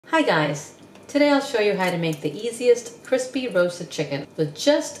Hi guys! Today I'll show you how to make the easiest crispy roasted chicken with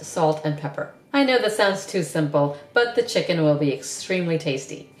just salt and pepper. I know that sounds too simple, but the chicken will be extremely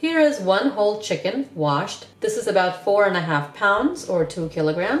tasty. Here is one whole chicken washed. This is about 4.5 pounds or 2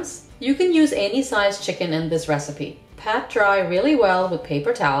 kilograms. You can use any size chicken in this recipe. Pat dry really well with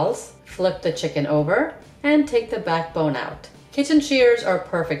paper towels, flip the chicken over, and take the backbone out. Kitchen shears are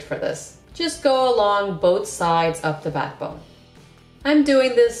perfect for this. Just go along both sides of the backbone. I'm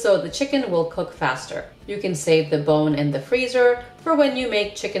doing this so the chicken will cook faster. You can save the bone in the freezer for when you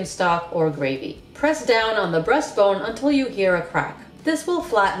make chicken stock or gravy. Press down on the breastbone until you hear a crack. This will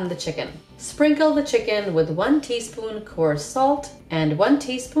flatten the chicken. Sprinkle the chicken with 1 teaspoon coarse salt and 1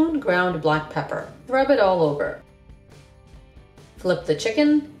 teaspoon ground black pepper. Rub it all over. Flip the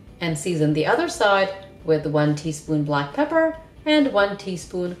chicken and season the other side with 1 teaspoon black pepper and 1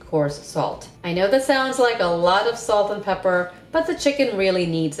 teaspoon coarse salt. I know that sounds like a lot of salt and pepper, but the chicken really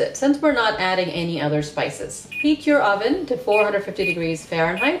needs it since we're not adding any other spices. Heat your oven to 450 degrees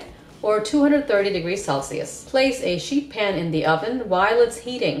Fahrenheit or 230 degrees Celsius. Place a sheet pan in the oven while it's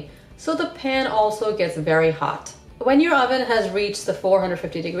heating so the pan also gets very hot. When your oven has reached the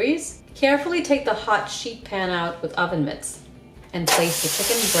 450 degrees, carefully take the hot sheet pan out with oven mitts and place the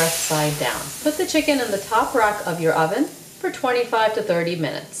chicken breast side down. Put the chicken in the top rack of your oven for 25 to 30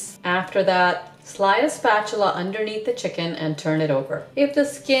 minutes. After that, slide a spatula underneath the chicken and turn it over. If the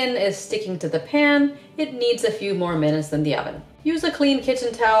skin is sticking to the pan, it needs a few more minutes in the oven. Use a clean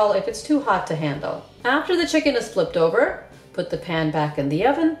kitchen towel if it's too hot to handle. After the chicken is flipped over, put the pan back in the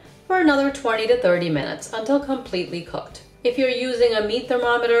oven for another 20 to 30 minutes until completely cooked. If you're using a meat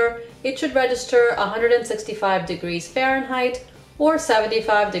thermometer, it should register 165 degrees Fahrenheit or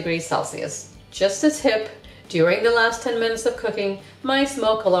 75 degrees Celsius. Just a tip, during the last 10 minutes of cooking, my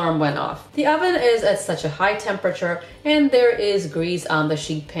smoke alarm went off. The oven is at such a high temperature and there is grease on the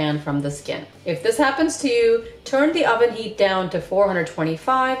sheet pan from the skin. If this happens to you, turn the oven heat down to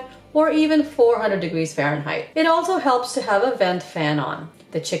 425 or even 400 degrees Fahrenheit. It also helps to have a vent fan on.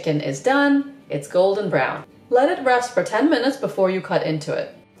 The chicken is done, it's golden brown. Let it rest for 10 minutes before you cut into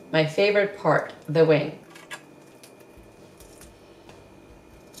it. My favorite part, the wing.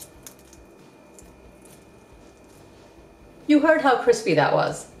 You heard how crispy that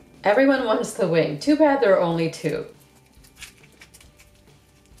was. Everyone wants the wing. Too bad there are only 2.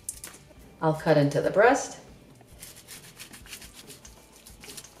 I'll cut into the breast.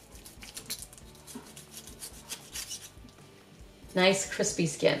 Nice crispy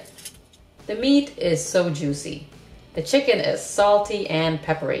skin. The meat is so juicy. The chicken is salty and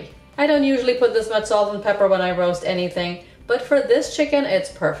peppery. I don't usually put this much salt and pepper when I roast anything, but for this chicken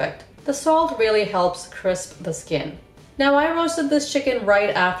it's perfect. The salt really helps crisp the skin. Now I roasted this chicken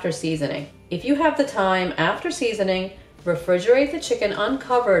right after seasoning. If you have the time after seasoning, refrigerate the chicken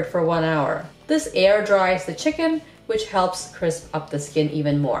uncovered for 1 hour. This air dries the chicken, which helps crisp up the skin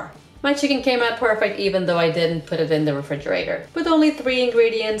even more. My chicken came out perfect even though I didn't put it in the refrigerator. With only 3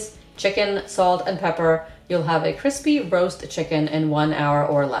 ingredients, chicken, salt, and pepper, you'll have a crispy roast chicken in 1 hour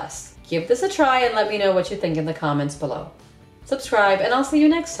or less. Give this a try and let me know what you think in the comments below. Subscribe and I'll see you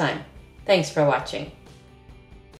next time. Thanks for watching.